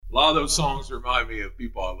A lot of those songs remind me of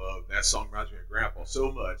people I love. That song reminds me of Grandpa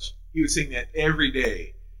so much. He would sing that every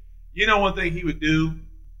day. You know one thing he would do?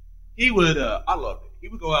 He would, I loved it. He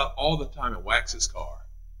would go out all the time and wax his car.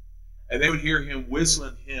 And they would hear him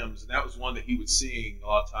whistling hymns. And that was one that he would sing a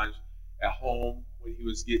lot of times at home when he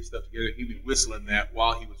was getting stuff together. He'd be whistling that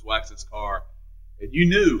while he was waxing his car. And you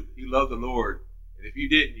knew he loved the Lord. And if you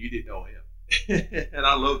didn't know him. And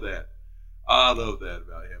I love that. I love that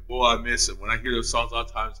about him. Boy, I miss him. When I hear those songs, a lot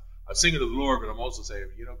of times I'm singing to the Lord, but I'm also saying,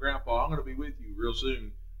 Grandpa, I'm going to be with you real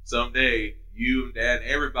soon. Someday, you and Dad and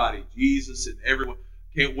everybody, Jesus and everyone.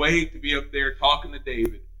 Can't wait to be up there talking to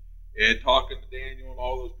David and talking to Daniel and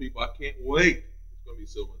all those people. I can't wait. It's going to be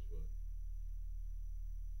so much fun.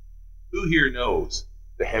 Who here knows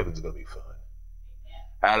the heaven's going to be fun?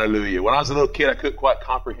 Hallelujah. When I was a little kid, I couldn't quite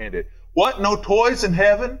comprehend it. What? No toys in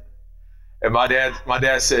heaven? And my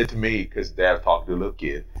dad said to me, because Dad talked to a little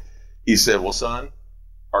kid, he said, well, son,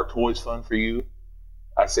 are toys fun for you?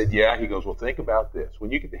 I said, yeah. He goes, well, think about this.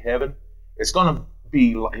 When you get to heaven, it's going to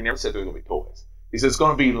be like, he never said there's going to be toys. He said, it's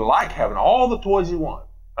going to be like having all the toys you want.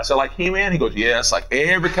 I said, like He-Man? He goes, yes, like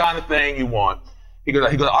every kind of thing you want. He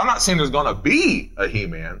goes, I'm not saying there's going to be a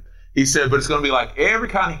He-Man. He said, but it's going to be like every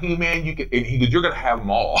kind of He-Man you can, and he goes, you're going to have them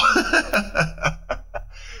all.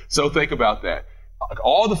 So think about that. Like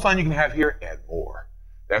all the fun you can have here and more.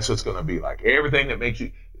 That's what it's going to be like. Everything that makes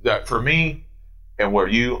you, that for me and where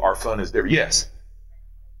you, our fun is there. Yes.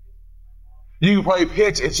 You can play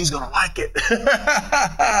pitch and she's going to like it.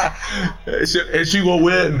 And she will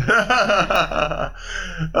win.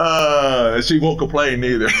 She won't complain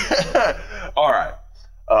neither. All right.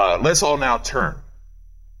 Let's all now turn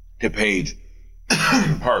to page,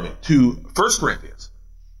 to 1 Corinthians.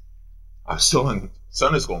 I'm still in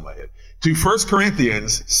Sunday school in my head. To 1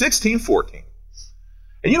 Corinthians 16:14.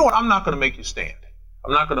 And you know what? I'm not going to make you stand.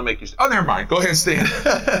 I'm not going to make you stand. Oh, never mind. Go ahead and stand.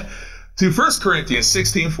 To 1 Corinthians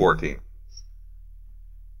 16:14.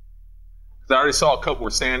 I already saw a couple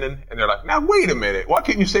were standing, and they're like, now, wait a minute. Why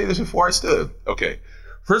couldn't you say this before I stood? Okay.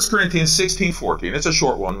 1 Corinthians 16:14. It's a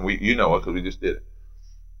short one. You know it because we just did it.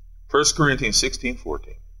 1 Corinthians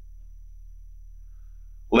 16:14.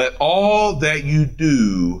 Let all that you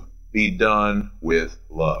do be done with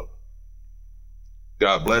love.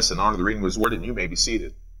 God bless and honor the reading of his word, and you may be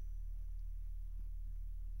seated.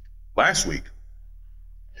 Last week,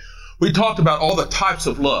 we talked about all the types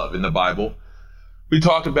of love in the Bible. We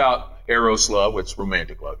talked about eros love, which is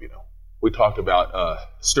romantic love, We talked about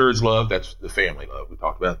Sturge love, that's the family love. We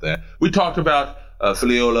talked about that. We talked about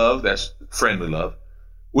filial love, that's friendly love.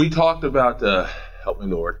 We talked about, help me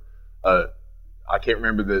Lord, I can't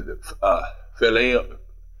remember the filial,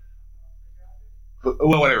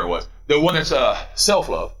 well, whatever it was. The one that's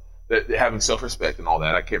self-love, that having self-respect and all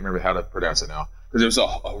that. I can't remember how to pronounce it now because it was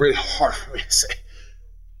really hard for me to say.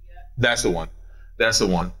 That's the one. That's the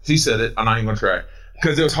one. She said it. I'm not even going to try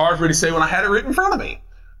because it was hard for me to say when I had it written in front of me.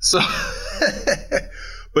 So,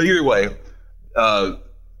 but either way,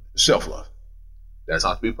 self-love. That's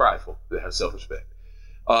not to be prideful. That has self-respect.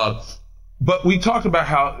 But we talked about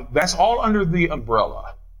how that's all under the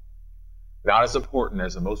umbrella. Not as important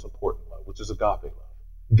as the most important love, which is agape love,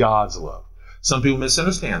 God's love. Some people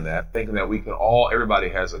misunderstand that, thinking that everybody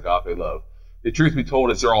has agape love. The truth be told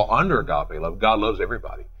is they're all under agape love. God loves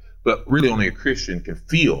everybody. But really only a Christian can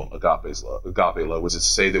feel agape love, which is to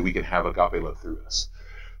say that we can have agape love through us.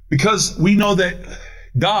 Because we know that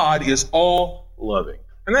God is all loving.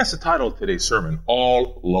 And that's the title of today's sermon,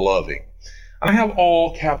 all loving. And I have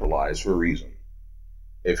all capitalized for a reason.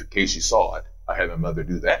 In case you saw it, I had my mother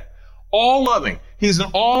do that. All loving. He's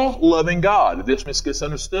an all loving God. This gets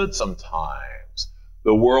understood sometimes.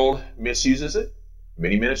 The world misuses it.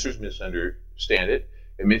 Many ministers misunderstand it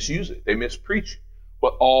and misuse it. They mispreach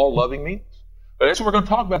what all loving means. But that's what we're going to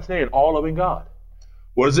talk about today, an all loving God.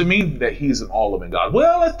 What does it mean that he's an all loving God?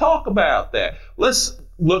 Well, let's talk about that. Let's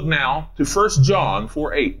look now to 1 John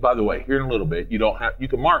 4:8. By the way, here in a little bit, you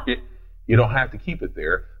can mark it. You don't have to keep it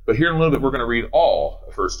there. But here in a little bit, we're going to read all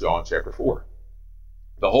of 1 John chapter 4.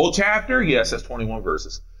 The whole chapter, yes, that's 21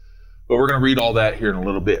 verses. But we're going to read all that here in a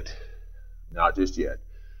little bit. Not just yet.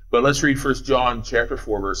 But let's read 1 John chapter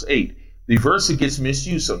 4, verse 8. The verse that gets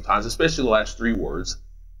misused sometimes, especially the last three words,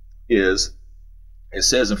 is, it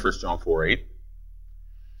says in 1 John 4:8,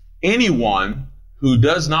 anyone who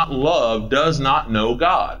does not love does not know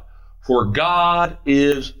God, for God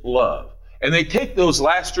is love. And they take those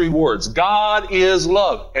last three words, God is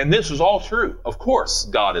love. And this is all true. Of course,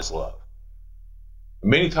 God is love.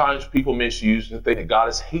 Many times people misuse and think that God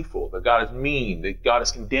is hateful, that God is mean, that God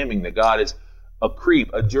is condemning, that God is a creep,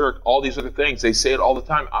 a jerk, all these other things. They say it all the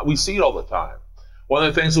time. We see it all the time. One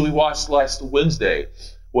of the things that we watched last Wednesday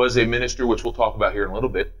was a minister, which we'll talk about here in a little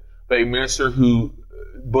bit, but a minister who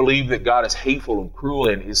believed that God is hateful and cruel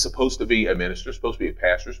and is supposed to be a minister, supposed to be a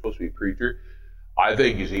pastor, supposed to be a preacher. I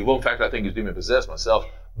think he's evil. In fact, I think he's demon-possessed myself.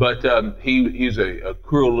 But he's a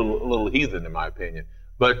cruel little heathen, in my opinion.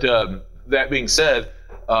 But that being said,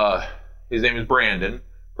 his name is Brandon,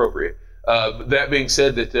 appropriate. That being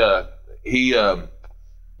said, that he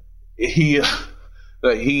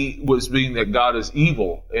was being that God is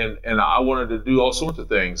evil, and I wanted to do all sorts of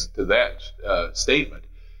things to that statement.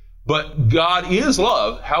 But God is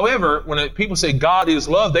love. However, when people say God is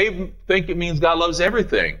love, they think it means God loves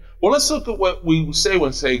everything. Well, let's look at what we say when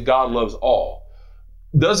we say God loves all.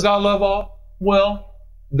 Does God love all? Well,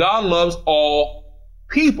 God loves all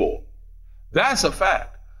people. That's a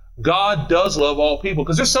fact. God does love all people,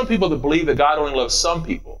 because there's some people that believe that God only loves some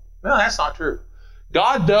people. No, that's not true.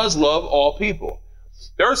 God does love all people.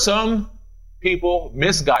 There are some people,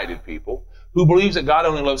 misguided people, who believes that God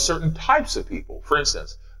only loves certain types of people. For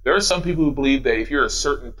instance, there are some people who believe that if you're a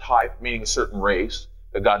certain type, meaning a certain race,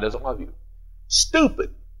 that God doesn't love you.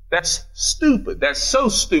 Stupid. That's stupid. That's so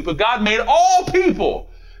stupid. God made all people.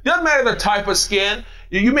 Doesn't matter the type of skin.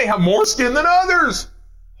 You may have more skin than others.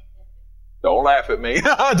 Don't laugh at me.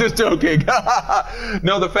 Just joking.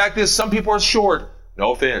 No, the fact is some people are short.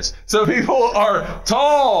 No offense. Some people are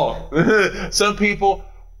tall. Some people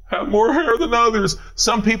have more hair than others.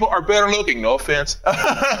 Some people are better looking. No offense.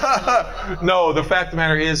 No, the fact of the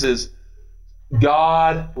matter is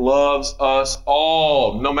God loves us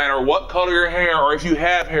all, no matter what color your hair, or if you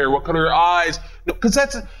have hair, what color your eyes. Because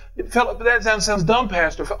that sounds dumb,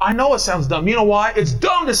 Pastor. I know it sounds dumb. You know why? It's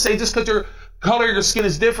dumb to say just because your color of your skin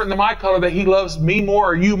is different than my color that he loves me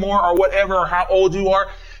more or you more or whatever, or how old you are.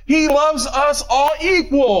 He loves us all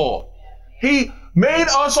equal. He made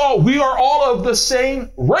us all. We are all of the same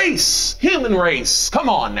race, human race. Come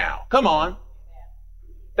on now. Come on.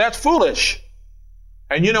 That's foolish.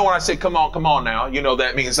 And you know when I say come on now, you know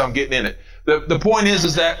that means I'm getting in it. The point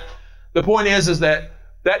is that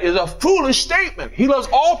that is a foolish statement. He loves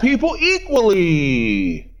all people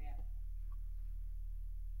equally.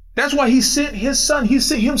 That's why he sent his son. He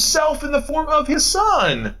sent himself in the form of his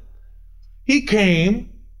son. He came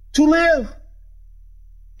to live,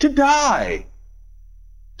 to die,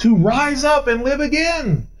 to rise up and live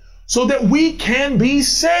again, so that we can be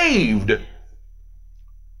saved,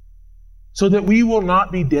 so that we will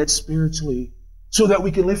not be dead spiritually, so that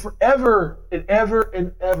we can live forever and ever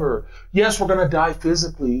and ever. Yes, we're going to die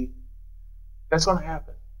physically. That's going to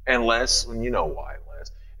happen. Unless, and you know why,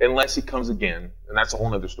 unless he comes again, and that's a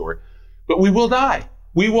whole other story. But we will die.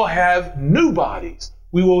 We will have new bodies.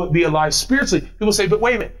 We will be alive spiritually. People say, but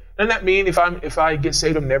wait a minute, doesn't that mean if I get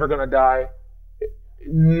saved, I'm never going to die?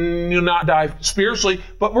 You'll not die spiritually,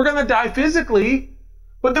 but we're going to die physically,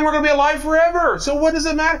 but then we're going to be alive forever. So what does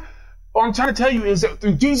it matter? What I'm trying to tell you is that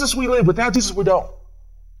through Jesus we live, without Jesus we don't.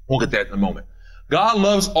 We'll get that in a moment. God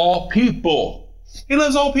loves all people. He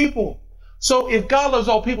loves all people. So if God loves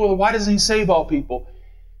all people, then why doesn't he save all people?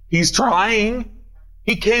 He's trying.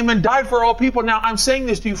 He came and died for all people. Now, I'm saying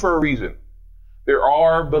this to you for a reason. There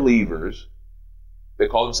are believers, they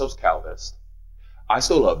call themselves Calvinists. I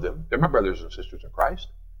still love them. They're my brothers and sisters in Christ.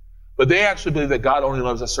 But they actually believe that God only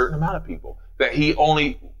loves a certain amount of people. That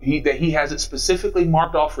he has it specifically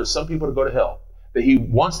marked off for some people to go to hell. That he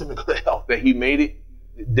wants them to go to hell. That he made it,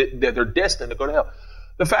 that they're destined to go to hell.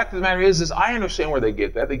 The fact of the matter is I understand where they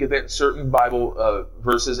get that. They get that in certain Bible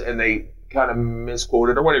verses, and they kind of misquote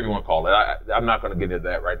it, or whatever you want to call it. I'm not going to get into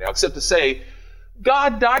that right now, except to say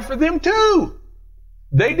God died for them too.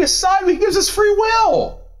 They decide. He gives us free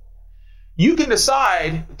will. You can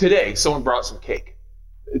decide today. Someone brought some cake.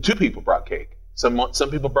 2 people brought cake. Some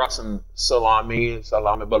people brought some salami,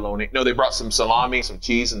 bologna. No, they brought some salami, some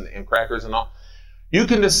cheese, and crackers and all.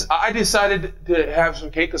 I decided to have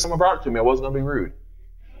some cake because someone brought it to me. I wasn't going to be rude.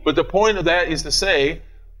 But the point of that is to say,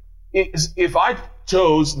 if I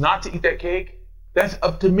chose not to eat that cake, that's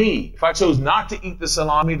up to me. If I chose not to eat the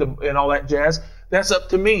salami and all that jazz, that's up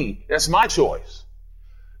to me. That's my choice.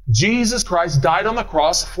 Jesus Christ died on the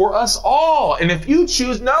cross for us all. And if you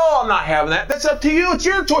choose, no, I'm not having that, that's up to you. It's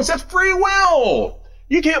your choice. That's free will.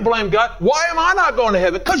 You can't blame God. Why am I not going to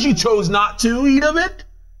heaven? Because you chose not to eat of it.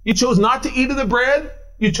 You chose not to eat of the bread.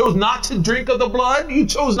 You chose not to drink of the blood. You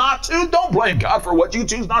chose not to. Don't blame God for what you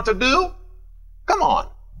choose not to do. Come on.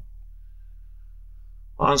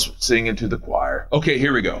 I'm singing to the choir. Okay,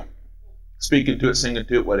 here we go. Speaking to it, singing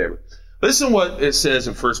to it, whatever. Listen what it says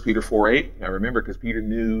in 1 Peter 4:8. Now remember, because Peter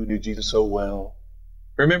knew Jesus so well.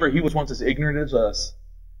 Remember, he was once as ignorant as us.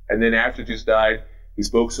 And then after Jesus died, he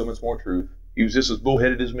spoke so much more truth. He was just as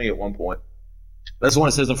bullheaded as me at one point. That's what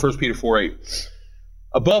it says in 1 Peter 4:8.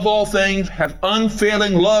 Above all things, have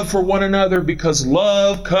unfailing love for one another, because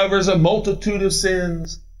love covers a multitude of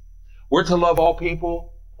sins. We're to love all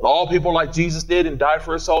people like Jesus did and died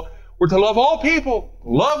for us all. We're to love all people.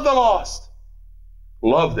 Love the lost.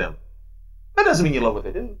 Love them. That doesn't mean you love what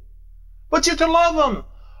they do, but you're to love them.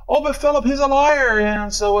 Oh, but Philip, he's a liar,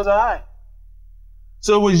 and so was I.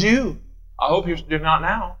 So was you. I hope you're not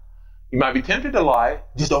now. You might be tempted to lie.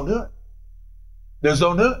 Just don't do it. Just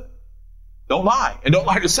don't do it. Don't lie. And don't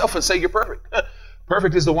lie to yourself and say you're perfect.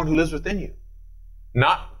 Perfect is the one who lives within you.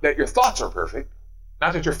 Not that your thoughts are perfect.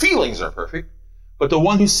 Not that your feelings are perfect. But the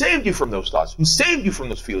one who saved you from those thoughts, who saved you from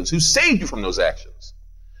those feelings, who saved you from those actions.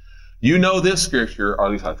 You know this scripture, or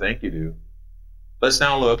at least I think you do. Let's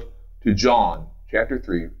now look to John chapter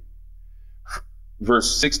 3,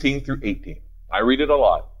 verse 16 through 18. I read it a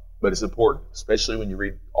lot, but it's important, especially when you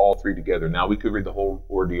read all three together. Now, we could read the whole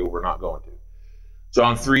ordeal. We're not going to.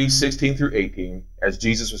 John 3, 16 through 18, as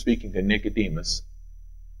Jesus was speaking to Nicodemus.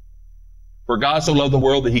 For God so loved the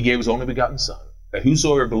world that he gave his only begotten Son, that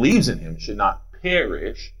whosoever believes in him should not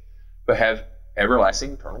perish, but have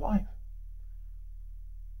everlasting eternal life.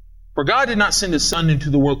 For God did not send his Son into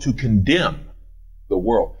the world to condemn the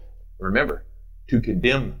world. Remember, to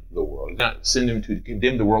condemn the world. He did not send him to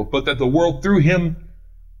condemn the world, but that the world through him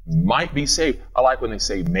might be saved. I like when they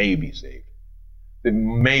say may be saved. That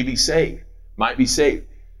may be saved. Might be saved.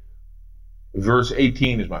 Verse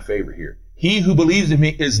 18 is my favorite here. He who believes in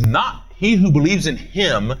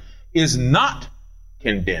him is not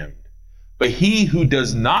condemned. But he who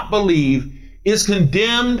does not believe is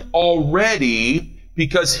condemned already,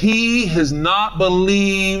 because he has not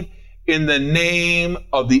believed in the name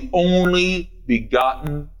of the only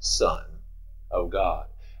begotten Son of God.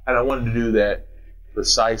 And I wanted to do that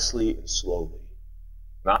precisely and slowly,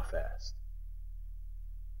 not fast.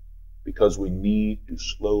 Because we need to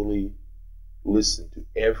slowly listen to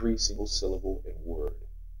every single syllable and word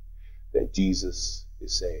that Jesus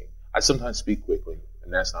is saying. I sometimes speak quickly,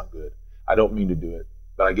 and that's not good. I don't mean to do it,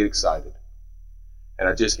 but I get excited, and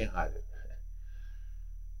I just can't hide it.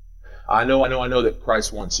 I know that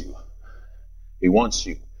Christ wants you. He wants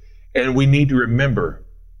you. And we need to remember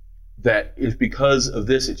that it's because of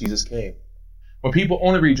this that Jesus came. When people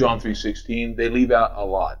only read John 3:16, they leave out a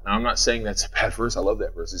lot. Now, I'm not saying that's a bad verse. I love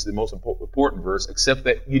that verse. It's the most important verse, except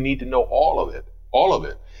that you need to know all of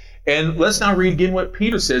it. And let's now read again what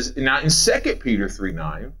Peter says. Now, in 2 Peter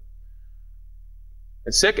 3:9,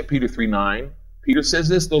 Peter says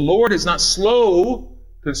this: the Lord is not slow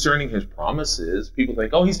concerning his promises. People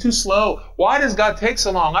think, oh, he's too slow. Why does God take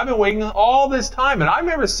so long? I've been waiting all this time, and I've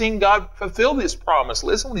never seen God fulfill this promise.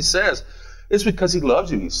 Listen what he says. It's because he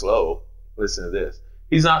loves you. He's slow. Listen to this.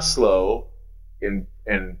 He's not slow in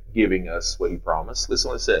giving us what he promised. Listen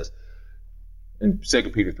what it says in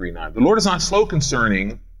 2 Peter 3:9. The Lord is not slow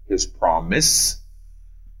concerning his promise,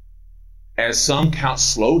 as some count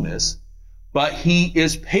slowness, but he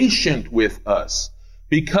is patient with us,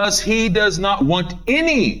 because he does not want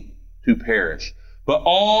any to perish, but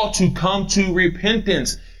all to come to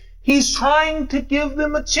repentance. He's trying to give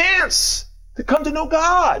them a chance to come to know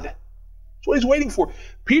God. That's what he's waiting for.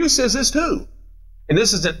 Peter says this too. And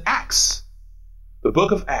this is in Acts, the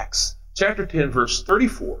book of Acts, chapter 10, verse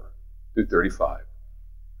 34 through 35.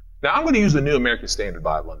 Now, I'm going to use the New American Standard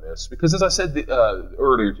Bible on this because, as I said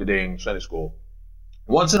earlier today in Sunday school,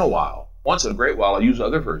 once in a great while, I use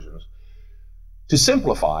other versions to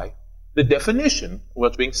simplify the definition of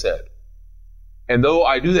what's being said. And though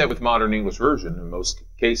I do that with Modern English Version in most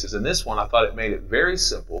cases, in this one, I thought it made it very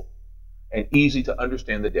simple and easy to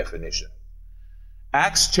understand the definition.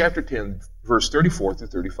 Acts chapter 10, verse 34 through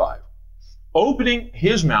 35. Opening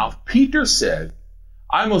his mouth, Peter said,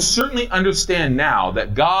 I most certainly understand now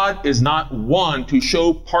that God is not one to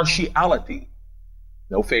show partiality.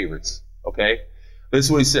 No favorites, okay? This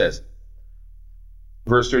is what he says.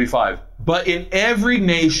 Verse 35. But in every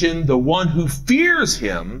nation, the one who fears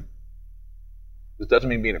him, this doesn't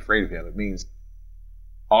mean being afraid of him. It means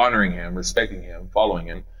honoring him, respecting him, following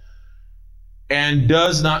him. And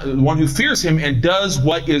the one who fears him and does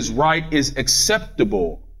what is right is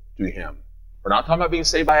acceptable to him. We're not talking about being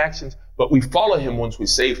saved by actions, but we follow him once we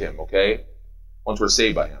save him, okay? Once we're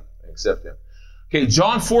saved by him and accept him. Okay,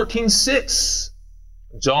 John 14:6.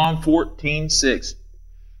 John 14:6.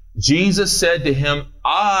 Jesus said to him,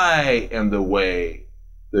 I am the way,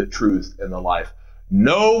 the truth, and the life.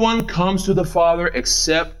 No one comes to the Father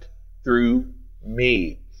except through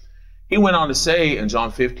me. He went on to say in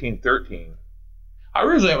John 15:13, I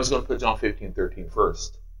was going to put John 15:13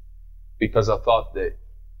 first, because I thought that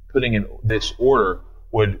putting in this order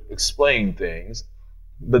would explain things.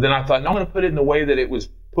 But then I thought, no, I'm going to put it in the way that it was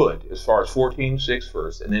put as far as 14:6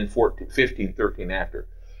 first and then 15:13 after.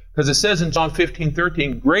 Because it says in John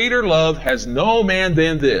 15:13, greater love has no man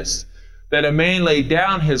than this, that a man lay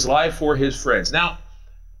down his life for his friends. Now,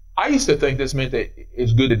 I used to think this meant that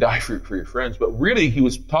it's good to die for your friends, but really he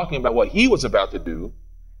was talking about what he was about to do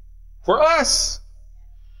for us.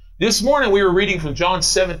 This morning we were reading from John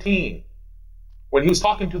 17 when he was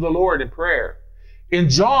talking to the Lord in prayer. In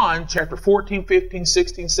John chapter 14, 15,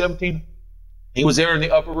 16, 17, he was there in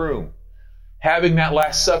the upper room having that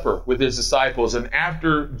Last Supper with his disciples. And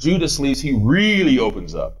after Judas leaves, he really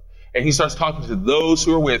opens up. And he starts talking to those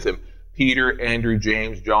who are with him. Peter, Andrew,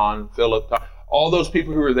 James, John, Philip, all those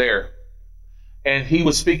people who were there. And he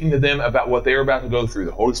was speaking to them about what they were about to go through.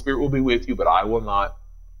 The Holy Spirit will be with you, but I will not.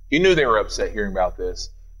 He knew they were upset hearing about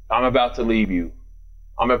this. I'm about to leave you.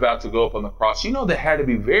 I'm about to go up on the cross. You know, they had to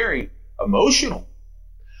be very emotional.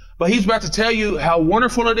 But he's about to tell you how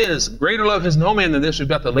wonderful it is. Greater love has no man than this, who's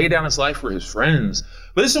about to lay down his life for his friends.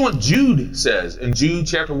 But listen to what Jude says in Jude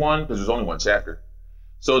chapter 1, because there's only one chapter.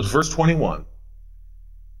 So it's verse 21.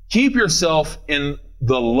 Keep yourself in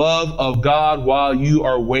the love of God while you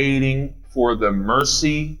are waiting for the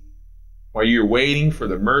mercy,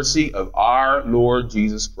 of our Lord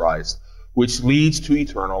Jesus Christ, which leads to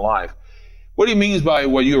eternal life. What he means by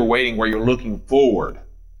while you are waiting, where you're looking forward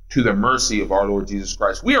to the mercy of our Lord Jesus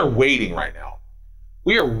Christ. We are waiting right now.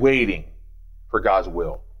 We are waiting for God's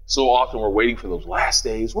will. So often we're waiting for those last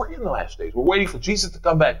days. We're in the last days. We're waiting for Jesus to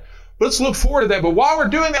come back. Let's look forward to that. But while we're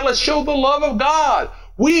doing that, let's show the love of God.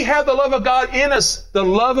 We have the love of God in us. The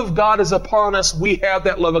love of God is upon us. We have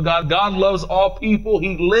that love of God. God loves all people.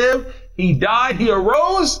 He lived, He died, He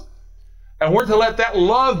arose. And we're to let that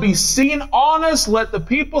love be seen on us. Let the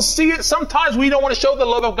people see it. Sometimes we don't want to show the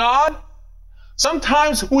love of God.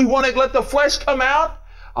 Sometimes we want to let the flesh come out.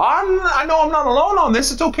 I know I'm not alone on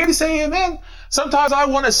this. It's okay to say amen. Sometimes I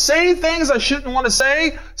want to say things I shouldn't want to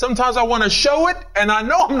say. Sometimes I want to show it, and I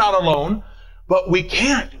know I'm not alone. But we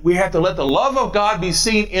can't. We have to let the love of God be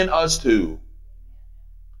seen in us too.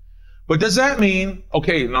 But does that mean,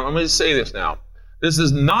 okay, now let me just say this now. This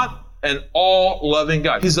is not an all-loving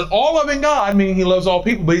God. He's an all-loving God, meaning He loves all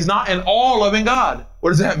people, but He's not an all-loving God.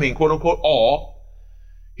 What does that mean? Quote unquote, all.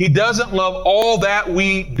 He doesn't love all that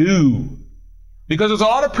we do. Because there's a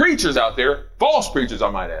lot of preachers out there, false preachers I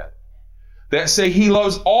might add, that say He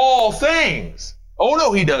loves all things. Oh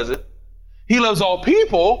no, He doesn't. He loves all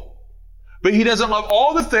people, but He doesn't love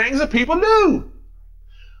all the things that people do.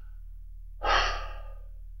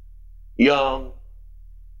 Young,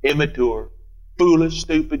 immature, foolish,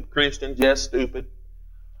 stupid Christians, yes, stupid.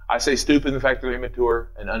 I say stupid in the fact they're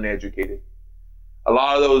immature and uneducated. A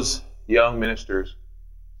lot of those young ministers,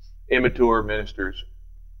 immature ministers,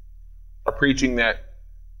 are preaching that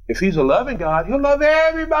if He's a loving God, He'll love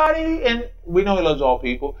everybody, and we know He loves all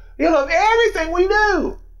people. He'll love everything we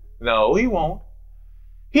do. No, He won't.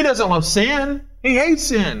 He doesn't love sin. He hates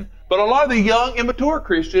sin. But a lot of the young, immature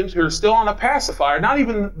Christians who are still on a pacifier, not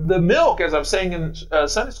even the milk, as I'm saying in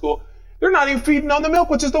Sunday school, they're not even feeding on the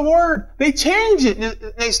milk, which is the Word. They change it,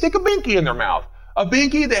 and they stick a Binky in their mouth. A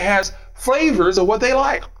Binky that has flavors of what they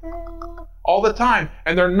like all the time.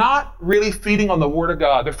 And they're not really feeding on the Word of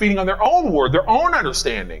God. They're feeding on their own word, their own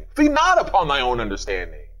understanding. Feed not upon thy own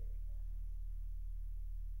understanding.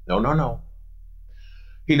 No.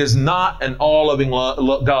 He is not an all-loving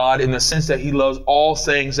God in the sense that He loves all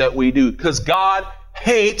things that we do. Because God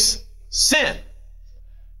hates sin.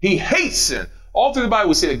 He hates sin. All through the Bible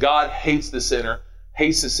we see that God hates the sinner,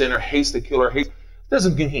 hates the killer,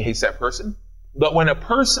 doesn't mean He hates that person. But when a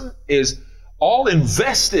person is all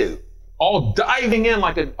invested, all diving in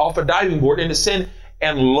like off a diving board into sin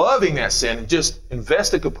and loving that sin, and just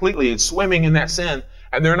invested completely and swimming in that sin,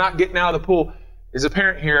 and they're not getting out of the pool. Has a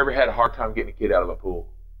parent here ever had a hard time getting a kid out of a pool?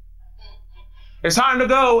 It's time to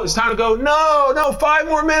go. It's time to go. No, 5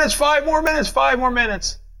 more minutes. I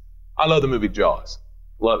love the movie Jaws.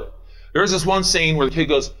 Love it. There's this one scene where the kid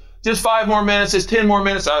goes, just 5 more minutes. It's 10 more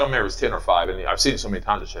minutes. I don't remember if it's 10 or 5. And I've seen it so many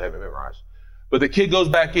times I should have it memorized. But the kid goes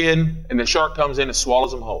back in, and the shark comes in and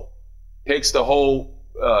swallows him whole. Takes the whole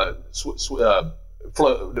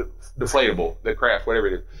deflatable, the craft, whatever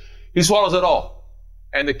it is. He swallows it all.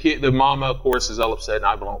 And the mama, of course, is all upset, and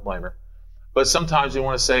I don't blame her. But sometimes you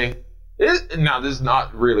want to say, now this is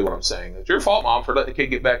not really what I'm saying. It's your fault, Mom, for letting the kid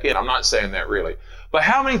get back in. I'm not saying that really. But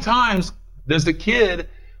how many times does the kid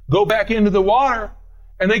go back into the water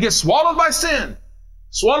and they get swallowed by sin?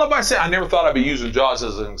 Swallowed by sin. I never thought I'd be using Jaws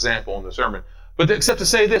as an example in the sermon. But except to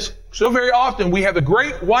say this, so very often we have the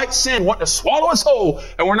great white sin wanting to swallow us whole,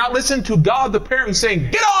 and we're not listening to God the parent who's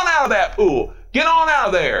saying, get on out of that pool. Get on out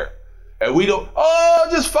of there. And we don't,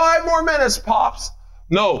 just 5 more minutes, Pops.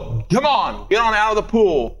 No, come on, get on out of the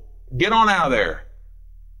pool. Get on out of there.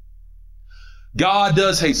 God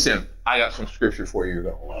does hate sin. I got some scripture for you you're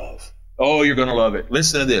going to love. Oh, you're going to love it.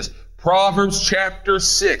 Listen to this. Proverbs chapter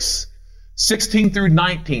 6, 16 through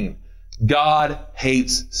 19. God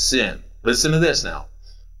hates sin. Listen to this now.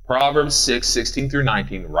 Proverbs 6, 16 through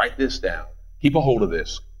 19. Write this down. Keep a hold of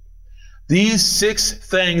this. These 6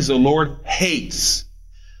 things the Lord hates.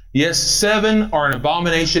 Yes, 7 are an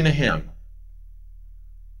abomination to him.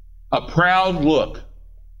 A proud look,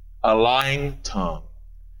 a lying tongue,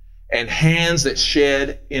 and hands that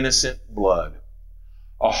shed innocent blood.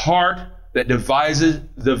 A heart that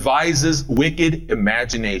devises wicked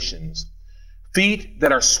imaginations. Feet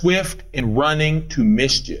that are swift in running to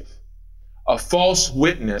mischief. A false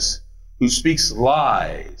witness who speaks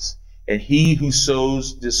lies, and he who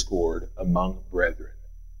sows discord among brethren.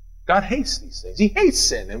 God hates these things. He hates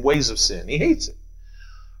sin and ways of sin. He hates it.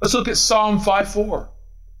 Let's look at Psalm 5:4.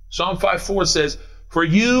 Psalm 5:4 says, "For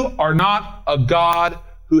you are not a God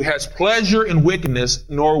who has pleasure in wickedness,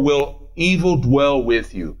 nor will evil dwell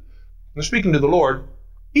with you." I'm speaking to the Lord.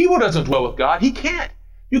 Evil doesn't dwell with God. He can't.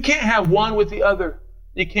 You can't have one with the other.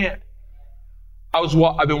 You can't. I've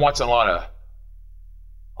been watching a lot of,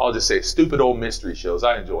 I'll just say, stupid old mystery shows.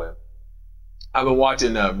 I enjoy them. I've been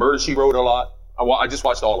watching Murder, She Wrote a lot. I just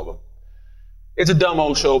watched all of them. It's a dumb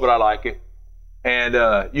old show, but I like it.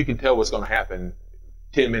 And you can tell what's going to happen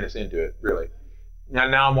 10 minutes into it, really.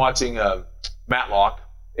 Now I'm watching Matlock.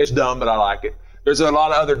 It's dumb, but I like it. There's a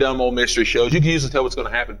lot of other dumb old mystery shows. You can usually tell what's going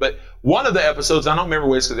to happen. But one of the episodes, I don't remember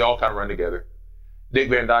which because they all kind of run together. Dick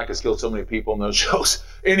Van Dyke has killed so many people in those shows.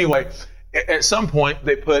 Anyway, at some point,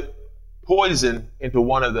 they put poison into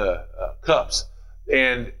one of the cups.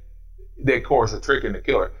 And they, of course, are tricking the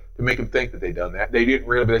killer to make him think that they'd done that. They didn't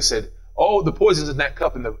really, but they said, oh, the poison's in that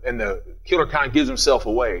cup, and the killer kind of gives himself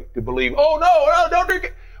away to believe, oh, no, don't drink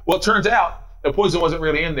it. Well, it turns out the poison wasn't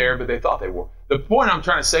really in there, but they thought they were. The point I'm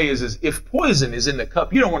trying to say is if poison is in the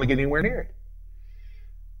cup, you don't want to get anywhere near it.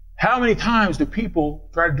 How many times do people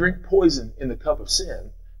try to drink poison in the cup of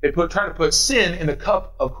sin? They try to put sin in the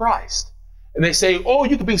cup of Christ. And they say, oh,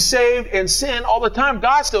 you can be saved and sin all the time.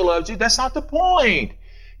 God still loves you. That's not the point.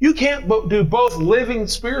 You can't do both living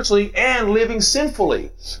spiritually and living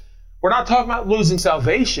sinfully. We're not talking about losing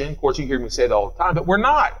salvation. Of course, you hear me say that all the time, but we're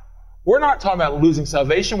not. We're not talking about losing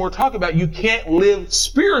salvation. We're talking about you can't live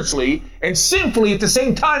spiritually and sinfully at the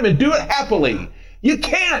same time and do it happily. You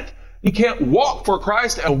can't. You can't walk for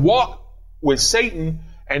Christ and walk with Satan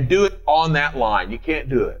and do it on that line. You can't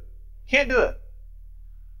do it. Can't do it.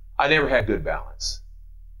 I never had good balance.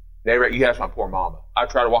 Never. You ask my poor mama. I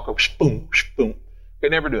try to walk up, boom, boom. Could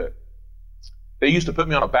never do it. They used to put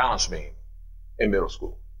me on a balance beam in middle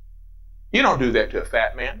school. You don't do that to a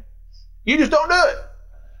fat man. You just don't do it.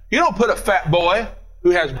 You don't put a fat boy who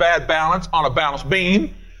has bad balance on a balance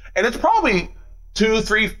beam, and it's probably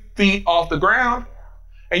 2-3 feet off the ground,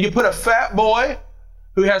 and you put a fat boy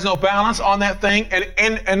who has no balance on that thing,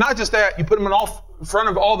 and not just that, you put him in front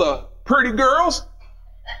of all the pretty girls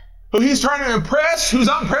who he's trying to impress, who's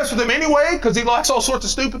not impressed with him anyway because he likes all sorts of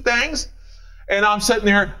stupid things. And I'm sitting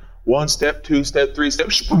there, 1 step, 2 step, 3 step,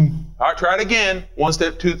 boom. All right, try it again. 1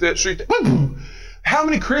 step, 2 step, 3 step, boom. How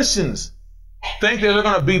many Christians think that they're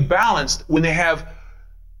going to be balanced when they have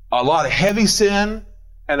a lot of heavy sin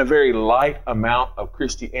and a very light amount of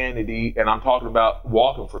Christianity? And I'm talking about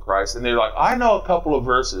walking for Christ. And they're like, I know a couple of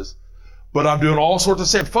verses, but I'm doing all sorts of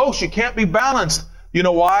sin. Folks, you can't be balanced. You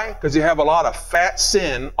know why? Because you have a lot of fat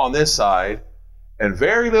sin on this side and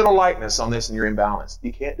very little lightness on this, and you're imbalanced.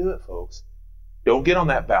 You can't do it, folks. Don't get on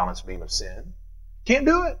that balance beam of sin. Can't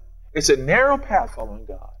do it. It's a narrow path following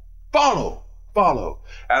God. Follow.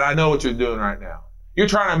 And I know what you're doing right now. You're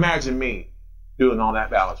trying to imagine me doing all that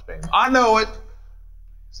balance beam. I know it.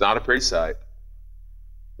 It's not a pretty sight.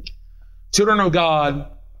 Children of God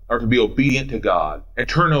are to be obedient to God and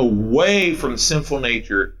turn away from sinful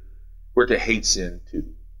nature. We're to hate sin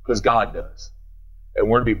too, because God does. And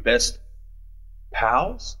we're to be best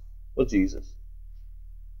pals with Jesus.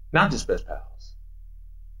 Not just best pals.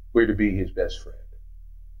 We're to be his best friend.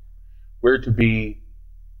 We're to be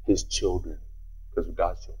his children, because we're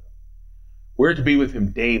God's children. We're to be with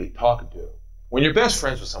him daily, talking to him. When you're best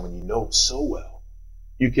friends with someone you know so well,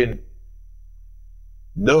 you can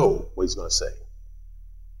know what he's going to say,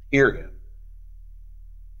 hear him,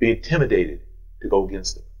 be intimidated to go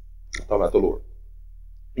against him. Talk about the Lord.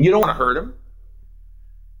 And you don't want to hurt him.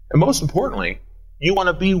 And most importantly, you want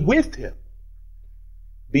to be with him.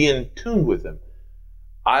 Be in tune with him.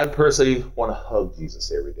 I personally want to hug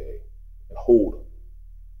Jesus every day and hold him.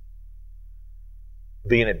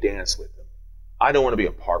 Be in a dance with him. I don't want to be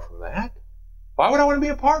apart from that. Why would I want to be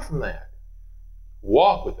apart from that?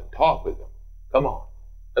 Walk with him, talk with him. Come on.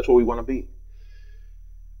 That's what we want to be.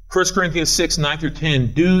 1 Corinthians 6, 9 through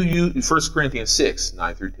 10. 1 Corinthians 6,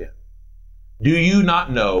 9 through 10. Do you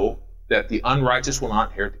not know that the unrighteous will not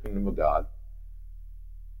inherit the kingdom of God?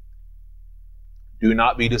 Do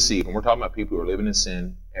not be deceived. And we're talking about people who are living in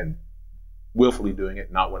sin and willfully doing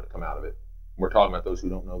it, not wanting to come out of it. We're talking about those who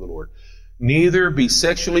don't know the Lord. Neither be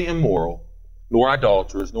sexually immoral, nor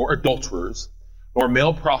idolaters, nor adulterers, nor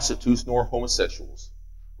male prostitutes, nor homosexuals,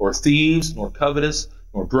 nor thieves, nor covetous,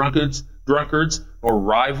 nor drunkards, nor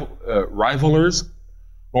rivalers,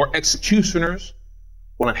 nor executioners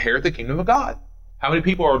will inherit the kingdom of God. How many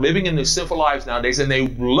people are living in these sinful lives nowadays and they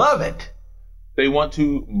love it? They want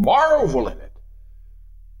to marvel in it.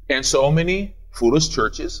 And so many foolish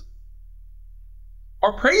churches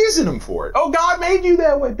are praising them for it. Oh, God made you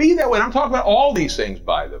that way. Be that way. And I'm talking about all these things,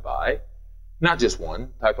 by the by. Not just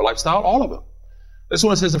one type of lifestyle, all of them. This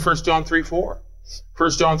one says in 1 John 3:4.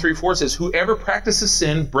 1 John 3:4 says, whoever practices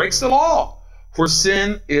sin breaks the law, for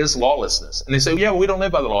sin is lawlessness. And they say, yeah, well, we don't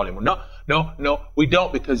live by the law anymore. No, we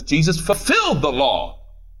don't, because Jesus fulfilled the law.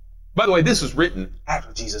 By the way, this was written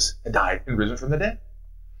after Jesus had died and risen from the dead.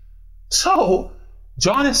 So,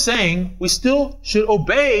 John is saying we still should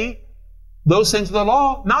obey those things of the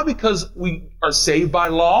law, not because we are saved by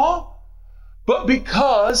law, but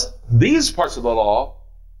because these parts of the law,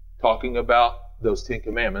 talking about those 10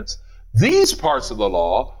 commandments, these parts of the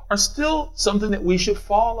law are still something that we should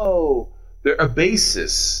follow. They're a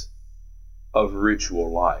basis of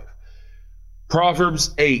ritual life.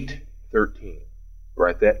 Proverbs 8:13.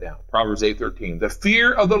 Write that down. Proverbs 8:13. The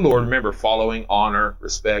fear of the Lord, remember, following, honor,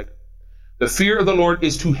 respect. The fear of the Lord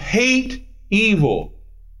is to hate evil,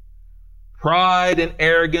 pride and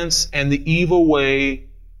arrogance, and the evil way,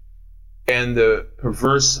 and the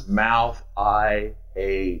perverse mouth I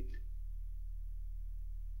hate.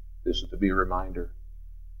 This is to be a reminder.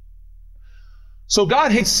 So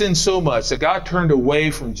God hates sin so much that God turned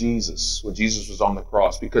away from Jesus when Jesus was on the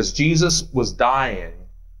cross, because Jesus was dying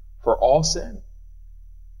for all sin.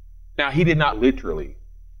 Now, he did not literally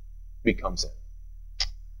become sin.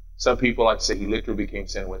 Some people like to say he literally became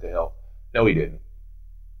sin and went to hell. No, he didn't.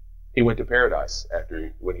 He went to paradise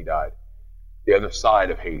when he died. The other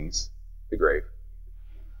side of Hades, the grave.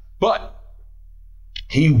 But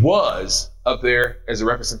he was up there as a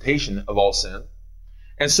representation of all sin.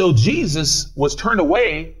 And so Jesus was turned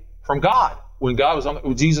away from God when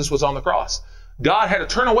Jesus was on the cross. God had to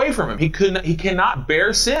turn away from him. He cannot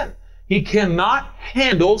bear sin. He cannot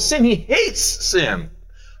handle sin. He hates sin.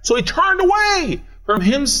 So he turned away from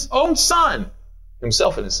his own son,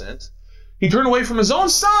 himself in a sense. He turned away from his own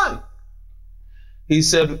son. He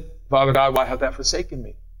said, Father God, why have thou forsaken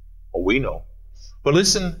me? Well, we know. But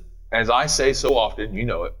listen, as I say so often, you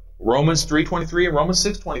know it. Romans 3:23 and Romans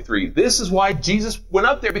 6:23. This is why Jesus went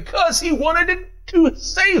up there, because he wanted to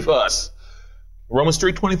save us. Romans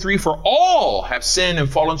 3:23, for all have sinned and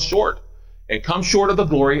fallen short and come short of the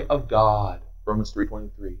glory of God. Romans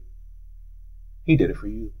 3:23. He did it for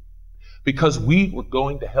you. Because we were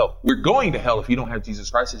going to hell. We're going to hell if you don't have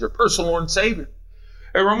Jesus Christ as your personal Lord and Savior.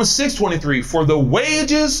 And Romans 6:23, for the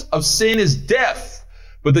wages of sin is death,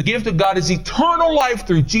 but the gift of God is eternal life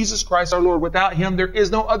through Jesus Christ our Lord. Without him, there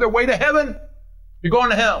is no other way to heaven. You're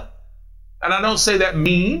going to hell. And I don't say that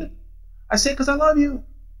mean. I say it because I love you.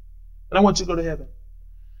 And I want you to go to heaven.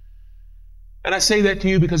 And I say that to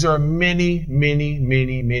you because there are many, many,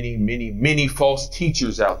 many, many, many, many false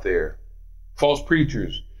teachers out there. False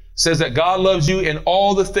preachers. Says that God loves you in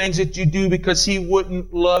all the things that you do, because he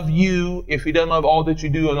wouldn't love you if he doesn't love all that you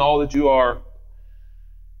do and all that you are.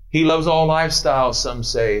 He loves all lifestyles, some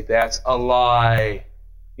say. That's a lie.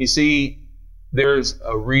 You see, there's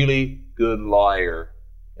a really good liar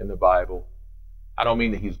in the Bible. I don't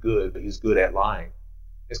mean that he's good, but he's good at lying.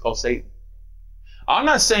 It's called Satan. I'm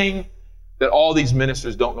not saying that all these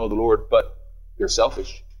ministers don't know the Lord, but they're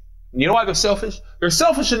selfish. And you know why they're selfish? They're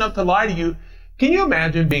selfish enough to lie to you. Can you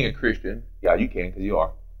imagine being a Christian? Yeah, you can, because you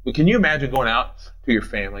are. But can you imagine going out to your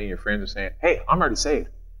family and your friends and saying, hey, I'm already saved.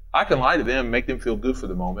 I can lie to them, make them feel good for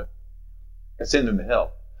the moment, and send them to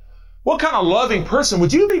hell. What kind of loving person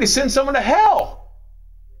would you be to send someone to hell?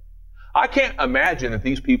 I can't imagine that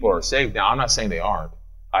these people are saved. Now, I'm not saying they aren't.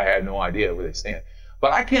 I have no idea where they stand.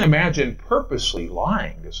 But I can't imagine purposely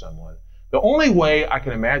lying to someone. The only way I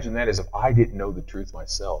can imagine that is if I didn't know the truth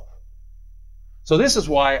myself. So this is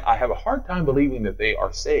why I have a hard time believing that they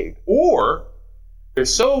are saved. Or they're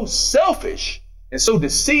so selfish and so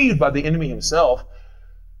deceived by the enemy himself.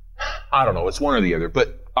 I don't know. It's one or the other.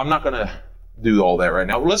 But I'm not going to do all that right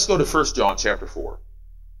now. Let's go to 1 John chapter 4.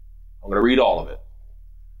 I'm going to read all of it.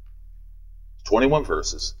 21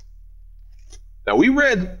 verses. Now, we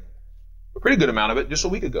read a pretty good amount of it just a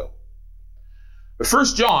week ago. But 1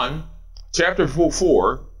 John chapter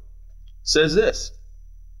 4 says this.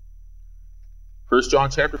 1 John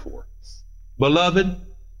chapter 4. Beloved,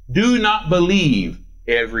 do not believe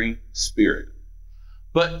every spirit,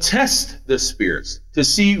 but test the spirits to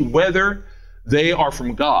see whether they are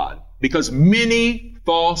from God, because many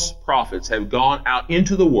false prophets have gone out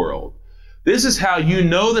into the world. This is how you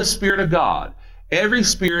know the Spirit of God. Every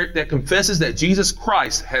spirit that confesses that Jesus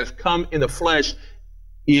Christ has come in the flesh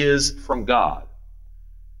is from God.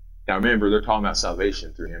 Now remember, they're talking about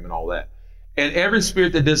salvation through him and all that. And every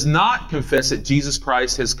spirit that does not confess that Jesus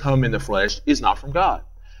Christ has come in the flesh is not from God.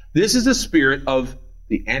 This is the spirit of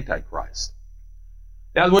the Antichrist.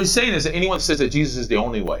 Now what he's saying is that anyone says that Jesus is the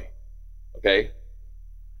only way, okay?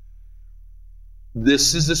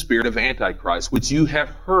 This is the spirit of Antichrist, which you have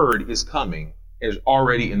heard is coming, is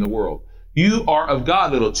already in the world. You are of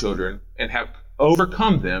God, little children, and have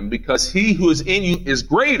overcome them, because he who is in you is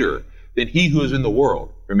greater than he who is in the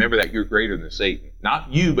world. Remember that you're greater than Satan.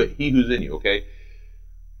 Not you, but he who's in you, okay?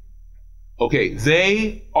 Okay,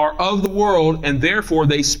 they are of the world, and therefore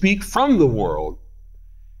they speak from the world,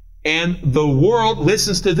 and the world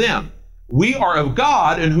listens to them. We are of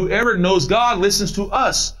God, and whoever knows God listens to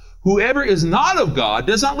us. Whoever is not of God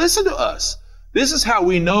does not listen to us. This is how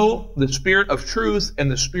we know the spirit of truth and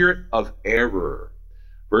the spirit of error.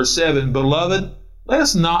 Verse 7, Beloved, let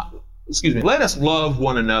us love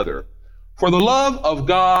one another. For the love of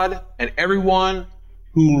God and everyone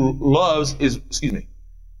who loves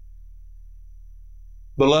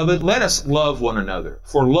Beloved, let us love one another.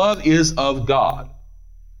 For love is of God.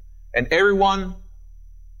 And everyone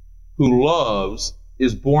who loves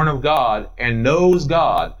is born of God and knows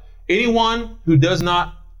God. Anyone who does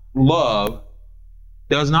not love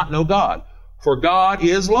does not know God, for God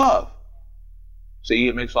is love. See,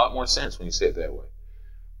 it makes a lot more sense when you say it that way.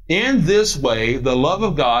 In this way, the love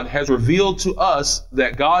of God has revealed to us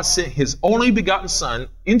that God sent his only begotten Son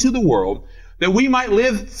into the world that we might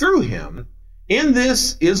live through him. In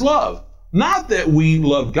this is love. Not that we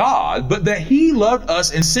love God, but that he loved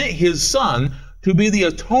us and sent his Son to be the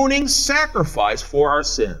atoning sacrifice for our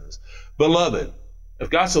sins. Beloved, if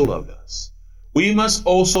God so loved us, we must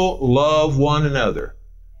also love one another.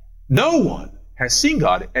 No one has seen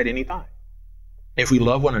God at any time. If we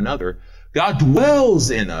love one another, God dwells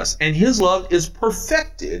in us, and his love is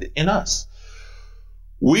perfected in us.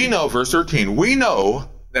 We know, verse 13, we know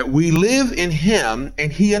that we live in him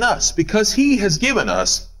and he in us, because he has given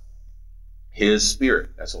us his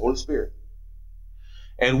Spirit. That's the Holy Spirit.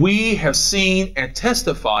 And we have seen and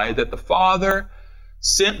testified that the Father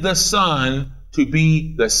sent the Son to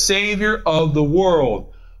be the Savior of the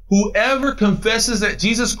world. Whoever confesses that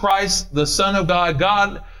Jesus Christ, the Son of God,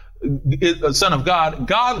 God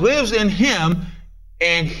lives in him,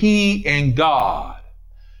 and he in God.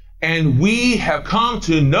 And we have come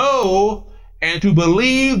to know and to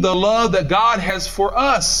believe the love that God has for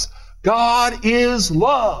us. God is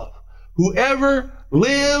love. Whoever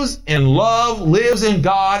lives in love lives in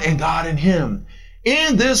God and God in him.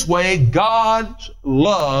 In this way, God's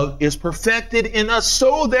love is perfected in us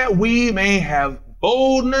so that we may have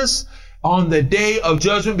boldness on the day of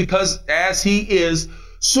judgment, because as he is,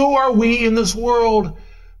 so are we in this world.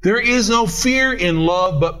 There is no fear in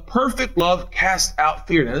love, but perfect love casts out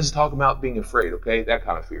fear. Now, this is talking about being afraid, okay? That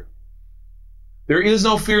kind of fear. There is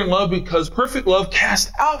no fear in love, because perfect love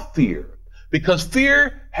casts out fear, because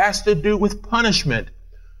fear has to do with punishment.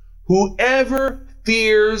 Whoever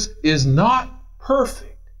fears is not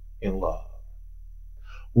perfect in love.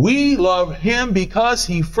 We love him because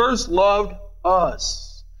he first loved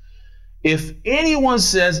us. If anyone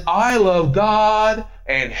says, I love God,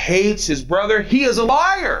 and hates his brother, he is a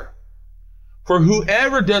liar. For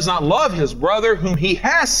whoever does not love his brother whom he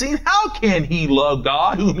has seen, how can he love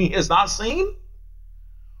God whom he has not seen?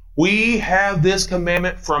 We have this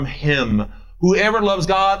commandment from him. Whoever loves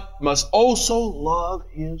God must also love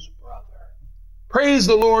his brother. Praise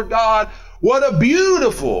the Lord God. What a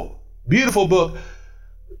beautiful, beautiful book.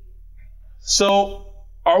 So,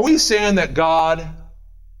 are we saying that God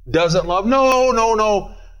doesn't love?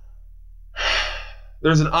 No.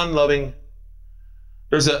 There's an ungodly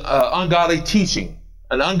teaching.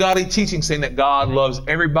 An ungodly teaching saying that God loves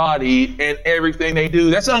everybody and everything they do.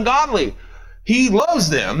 That's ungodly. He loves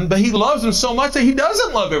them, but he loves them so much that he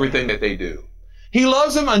doesn't love everything that they do. He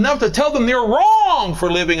loves them enough to tell them they're wrong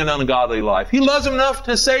for living an ungodly life. He loves them enough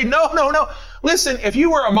to say, no. Listen, if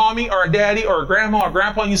you were a mommy or a daddy or a grandma or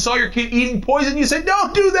grandpa and you saw your kid eating poison, you say,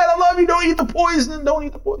 don't do that. I love you. Don't eat the poison. Don't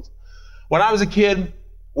eat the poison. When I was a kid,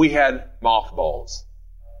 we had mothballs.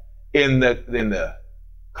 in the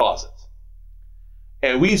closets.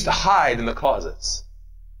 And we used to hide in the closets.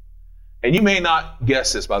 And you may not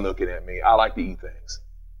guess this by looking at me. I like to eat things.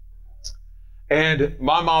 And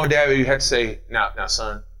my mom and dad had to say, now,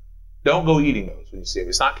 son, don't go eating those when you see them.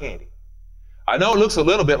 It's not candy. I know it looks a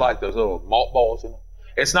little bit like those little mothballs.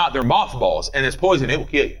 It's not. They're mothballs, and it's poison. It will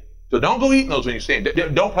kill you. So don't go eating those when you see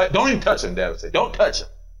them. Don't even touch them, Dad would say. Don't touch them.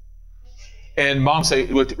 And Mom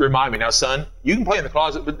would remind me, now, son, you can play in the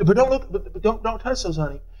closet, but don't look. But don't touch those,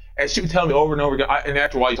 honey. And she would tell me over and over again. And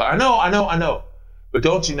after a while, you're like, I know. But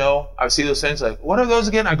don't you know? I see those things like, what are those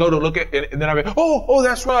again? I go to look at, and then I go, oh,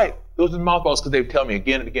 that's right. Those are the mothballs, because they would tell me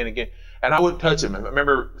again and again and again. And I wouldn't touch them. I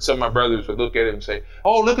remember some of my brothers would look at it and say,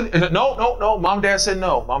 oh, look at it. No. Mom and Dad said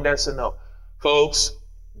no. Folks,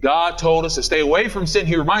 God told us to stay away from sin.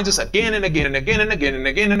 He reminds us again and again and again and again and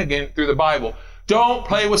again and again through the Bible. Don't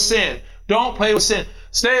play with sin. Don't play with sin.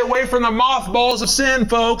 Stay away from the mothballs of sin,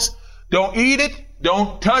 folks. Don't eat it.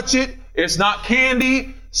 Don't touch it. It's not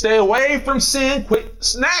candy. Stay away from sin. Quit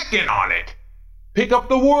snacking on it. Pick up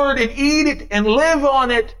the Word and eat it and live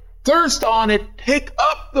on it. Thirst on it. Pick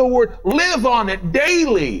up the Word. Live on it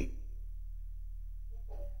daily.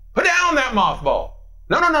 Put down that mothball.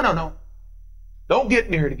 No. Don't get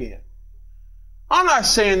near it again. I'm not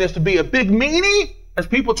saying this to be a big meanie, as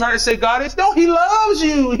people try to say God is. No, He loves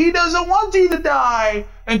you. He doesn't want you to die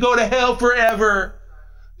and go to hell forever.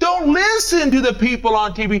 Don't listen to the people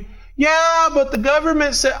on TV. Yeah, but the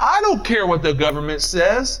government said, I don't care what the government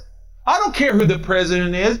says. I don't care who the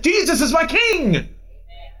president is. Jesus is my king.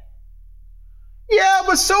 Yeah,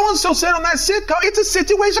 but so-and-so said on that sitcom, it's a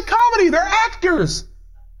situation comedy. They're actors.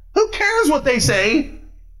 Who cares what they say?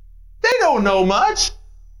 They don't know much.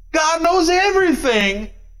 God knows everything.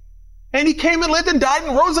 And He came and lived and died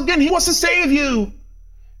and rose again. He wants to save you.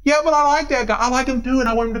 Yeah, but I like that guy. I like him too, and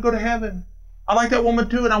I want him to go to heaven. I like that woman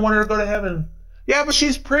too, and I want her to go to heaven. Yeah, but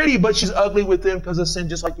she's pretty, but she's ugly with them because of sin,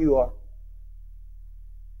 just like you are.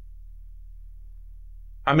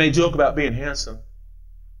 I may joke about being handsome,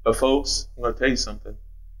 but folks, I'm going to tell you something.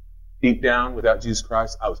 Deep down, without Jesus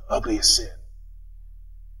Christ, I was ugly as sin.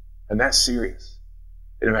 And that's serious.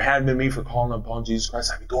 And if it hadn't been me for calling upon Jesus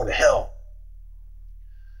Christ, I'd be going to hell.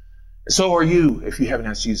 And so are you if you haven't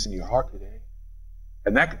asked Jesus in your heart today.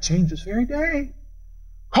 And that could change this very day.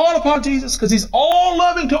 Call upon Jesus because He's all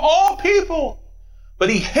loving to all people. But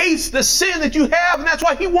He hates the sin that you have, and that's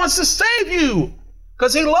why He wants to save you.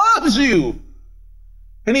 Because He loves you.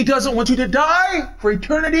 And He doesn't want you to die for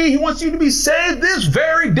eternity. He wants you to be saved this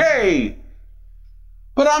very day.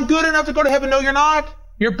 But I'm good enough to go to heaven. No, you're not.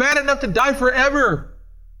 You're bad enough to die forever.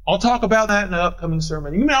 I'll talk about that in an upcoming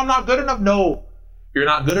sermon. You mean I'm not good enough? No. You're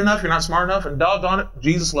not good enough. You're not smart enough. And doggone it,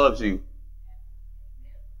 Jesus loves you.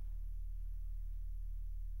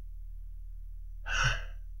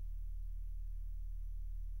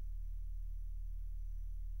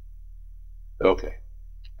 Okay.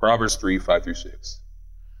 Proverbs 3, 5-6.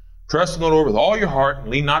 Trust in the Lord with all your heart and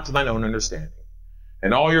lean not to thine own understanding.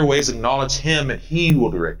 In all your ways acknowledge Him and He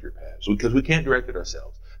will direct your paths, because we can't direct it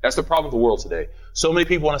ourselves. That's the problem with the world today. So many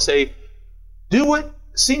people want to say, do what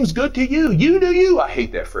seems good to you. You do you. I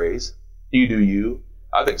hate that phrase. You do you.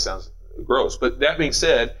 I think it sounds gross. But that being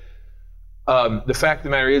said, the fact of the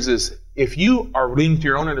matter is if you are leaning to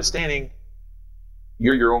your own understanding,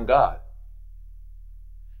 you're your own God.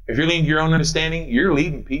 If you're leading to your own understanding, you're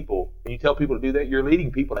leading people. When you tell people to do that, you're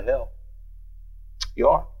leading people to hell. You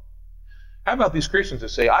are. How about these Christians that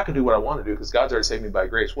say, I can do what I want to do because God's already saved me by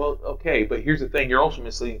grace? Well, okay, but here's the thing. You're also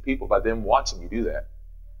misleading people by them watching you do that.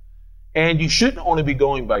 And you shouldn't only be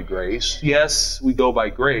going by grace. Yes, we go by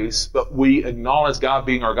grace, but we acknowledge God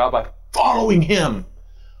being our God by following Him.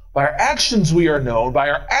 By our actions we are known. By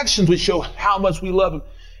our actions we show how much we love Him.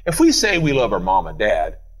 If we say we love our mom and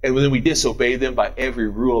dad, and then we disobey them by every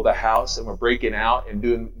rule of the house, and we're breaking out and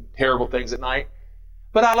doing terrible things at night,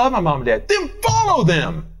 but I love my mom and dad, then follow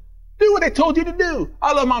them. Do what they told you to do.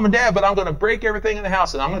 I love mom and dad, but I'm going to break everything in the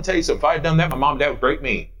house. And I'm going to tell you something. If I had done that, my mom and dad would break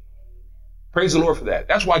me. Praise the Lord for that.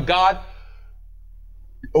 That's why God,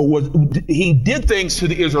 He did things to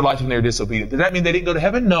the Israelites when they were disobedient. Does that mean they didn't go to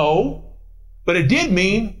heaven? No. But it did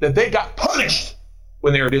mean that they got punished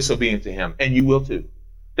when they were disobedient to Him. And you will too.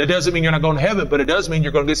 That doesn't mean you're not going to heaven, but it does mean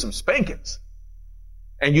you're going to get some spankings.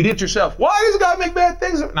 And you did it yourself. Why does God make bad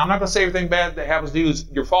things? Now, I'm not going to say everything bad that happens to you is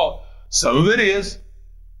your fault. Some of it is.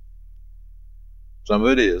 Some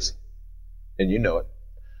of it is. And you know it.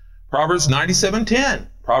 Proverbs 97:10.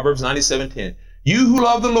 Proverbs 97:10. You who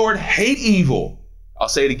love the Lord hate evil. I'll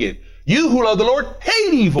say it again. You who love the Lord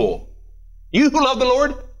hate evil. You who love the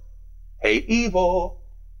Lord hate evil.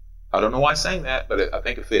 I don't know why I sang that, but I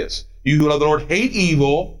think it fits. You who love the Lord hate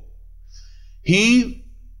evil He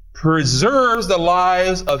preserves the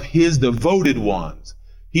lives of his devoted ones.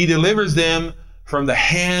 He delivers them from the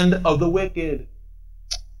hand of the wicked.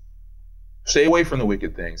 Stay away from the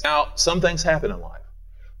wicked things. Now, some things happen in life.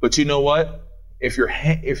 But you know what? If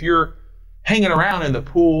you're hanging around in the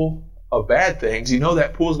pool of bad things, you know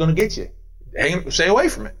that pool is going to get you. Stay away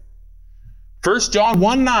from it. 1 John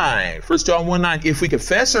 1:9. 1 John 1:9. If we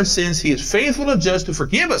confess our sins, he is faithful and just to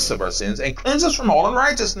forgive us of our sins and cleanse us from all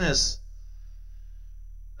unrighteousness.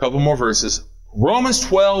 A couple more verses. Romans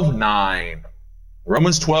 12:9.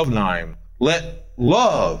 Romans 12:9. Let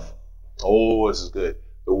love. Oh, this is good.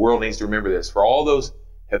 The world needs to remember this. For all those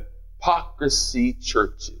hypocrisy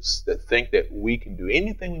churches that think that we can do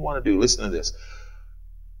anything we want to do, listen to this.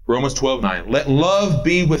 Romans 12:9. Let love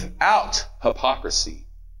be without hypocrisy.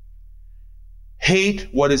 Hate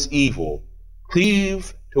what is evil.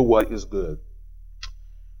 Cleave to what is good.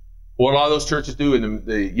 What a lot of those churches do, and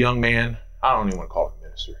the young man, I don't even want to call him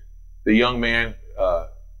minister, the young man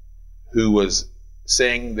who was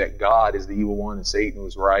saying that God is the evil one and Satan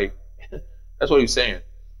was right. That's what he was saying.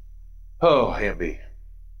 Oh, Hamby.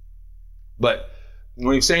 But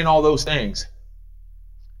when he was saying all those things,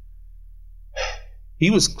 he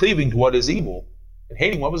was cleaving to what is evil and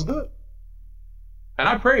hating what was good. And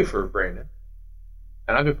I pray for Brandon.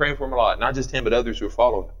 And I've been praying for him a lot. Not just him, but others who are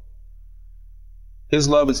following him. His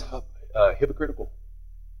love is hypocritical.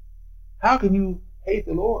 How can you hate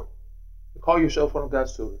the Lord and call yourself one of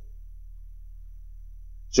God's children?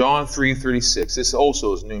 John 3:36. This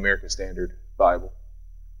also is New American Standard Bible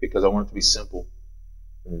because I want it to be simple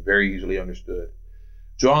and very easily understood.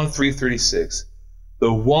 John 3:36.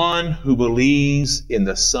 The one who believes in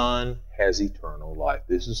the Son has eternal life.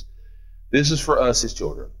 This is for us as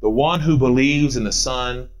children. The one who believes in the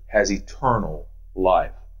Son has eternal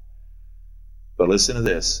life. But listen to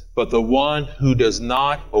this. But the one who does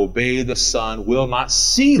not obey the Son will not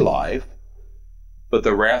see life, but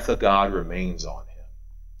the wrath of God remains on him.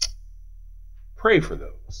 Pray for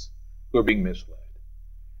those who are being misled.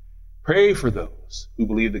 Pray for those who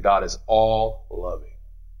believe that God is all loving.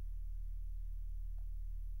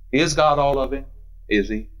 Is God all loving? Is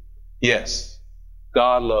he? Yes.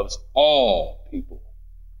 God loves all people.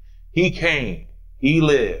 He came, he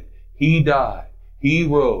lived, he died, he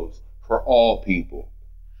rose for all people.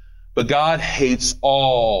 But God hates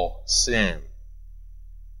all sin.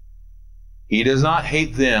 He does not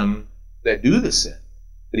hate them that do the sin,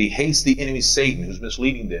 but he hates the enemy Satan who's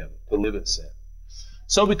misleading them to live in sin.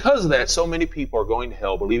 So because of that, so many people are going to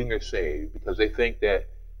hell believing they're saved because they think that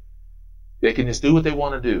they can just do what they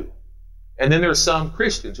want to do. And then there are some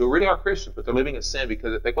Christians who really are Christians, but they're living in sin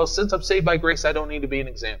because they think, well, since I'm saved by grace, I don't need to be an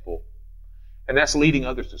example. And that's leading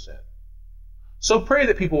others to sin. So pray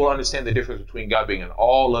that people will understand the difference between God being an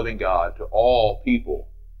all-loving God to all people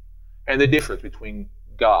and the difference between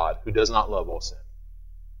God who does not love all sin.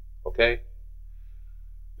 Okay?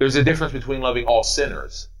 There's a difference between loving all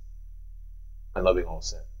sinners and loving all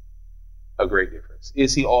sin. A great difference.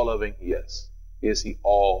 Is he all-loving? Yes. Is he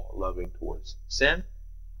all-loving towards sin?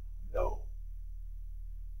 No.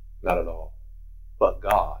 Not at all. But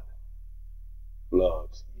God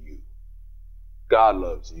loves you. God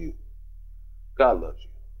loves you. God loves you.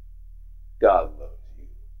 God loves you.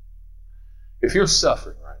 If you're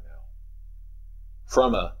suffering right now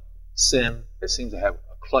from a sin that seems to have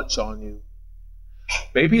a clutch on you,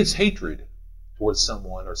 maybe it's hatred towards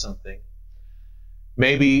someone or something.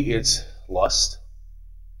 Maybe it's lust.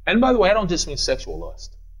 And by the way, I don't just mean sexual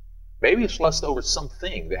lust. Maybe it's lust over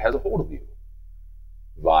something that has a hold of you.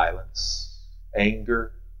 Violence,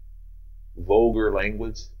 anger, vulgar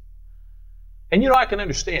language. And I can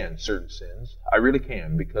understand certain sins. I really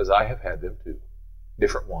can, because I have had them too.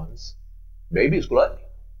 Different ones. Maybe it's gluttony.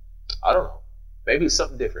 I don't know. Maybe it's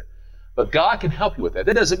something different. But God can help you with that.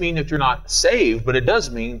 That doesn't mean that you're not saved, but it does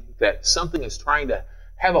mean that something is trying to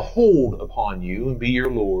have a hold upon you and be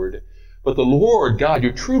your Lord. But the Lord God,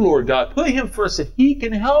 your true Lord God, put him first and he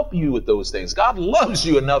can help you with those things. God loves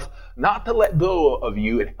you enough not to let go of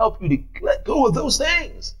you and help you to let go of those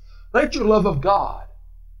things. Let your love of God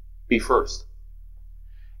be first.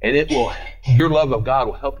 And your love of God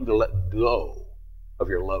will help you to let go of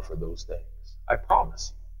your love for those things. I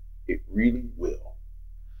promise you, it really will.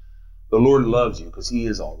 The Lord loves you because he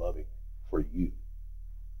is all loving for you.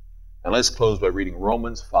 And let's close by reading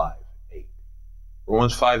Romans 5:8.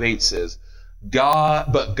 Romans 5:8 says,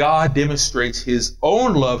 but God demonstrates his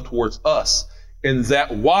own love towards us in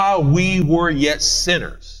that while we were yet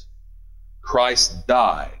sinners, Christ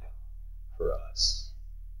died for us.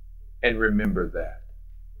 And remember that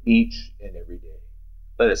each and every day.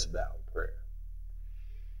 Let us bow in prayer.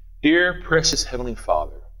 Dear precious Heavenly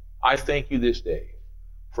Father, I thank you this day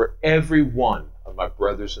for every one of my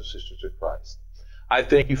brothers and sisters in Christ. I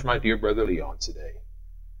thank you for my dear brother Leon today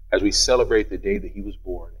as we celebrate the day that he was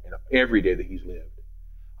born and every day that he's lived.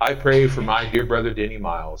 I pray for my dear brother Denny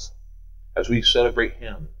Miles as we celebrate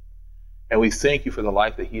him and we thank you for the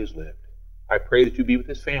life that he has lived. I pray that you be with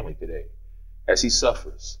his family today as he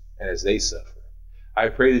suffers and as they suffer. I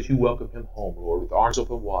pray that you welcome him home, Lord, with arms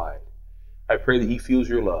open wide. I pray that he feels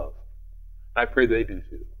your love. I pray they do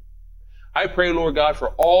too. I pray, Lord God, for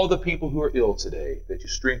all the people who are ill today, that you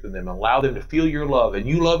strengthen them and allow them to feel your love, and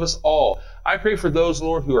you love us all. I pray for those,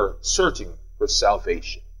 Lord, who are searching for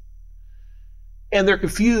salvation. And they're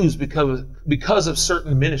confused because of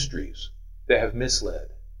certain ministries that have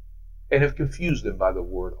misled and have confused them by the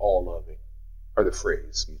word all-loving, or the phrase,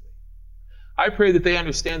 excuse me. I pray that they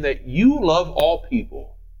understand that you love all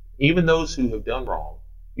people, even those who have done wrong.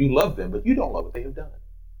 You love them, but you don't love what they have done.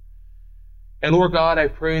 And Lord God, I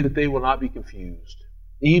pray that they will not be confused.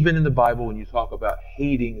 Even in the Bible, when you talk about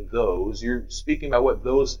hating those, you're speaking about what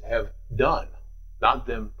those have done, not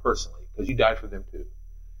them personally, because you died for them too.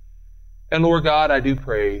 And Lord God, I do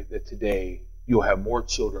pray that today you'll have more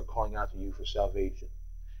children calling out to you for salvation,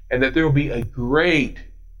 and that there will be a great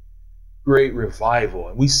revival.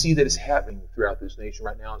 And we see that it's happening throughout this nation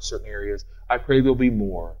right now in certain areas. I pray there'll be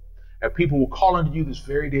more. And people will call unto you this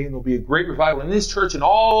very day, and there'll be a great revival in this church and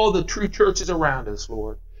all the true churches around us,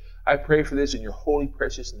 Lord. I pray for this in your holy,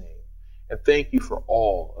 precious name. And thank you for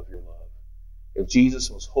all of your love. In Jesus'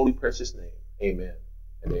 most holy, precious name, amen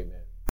and amen.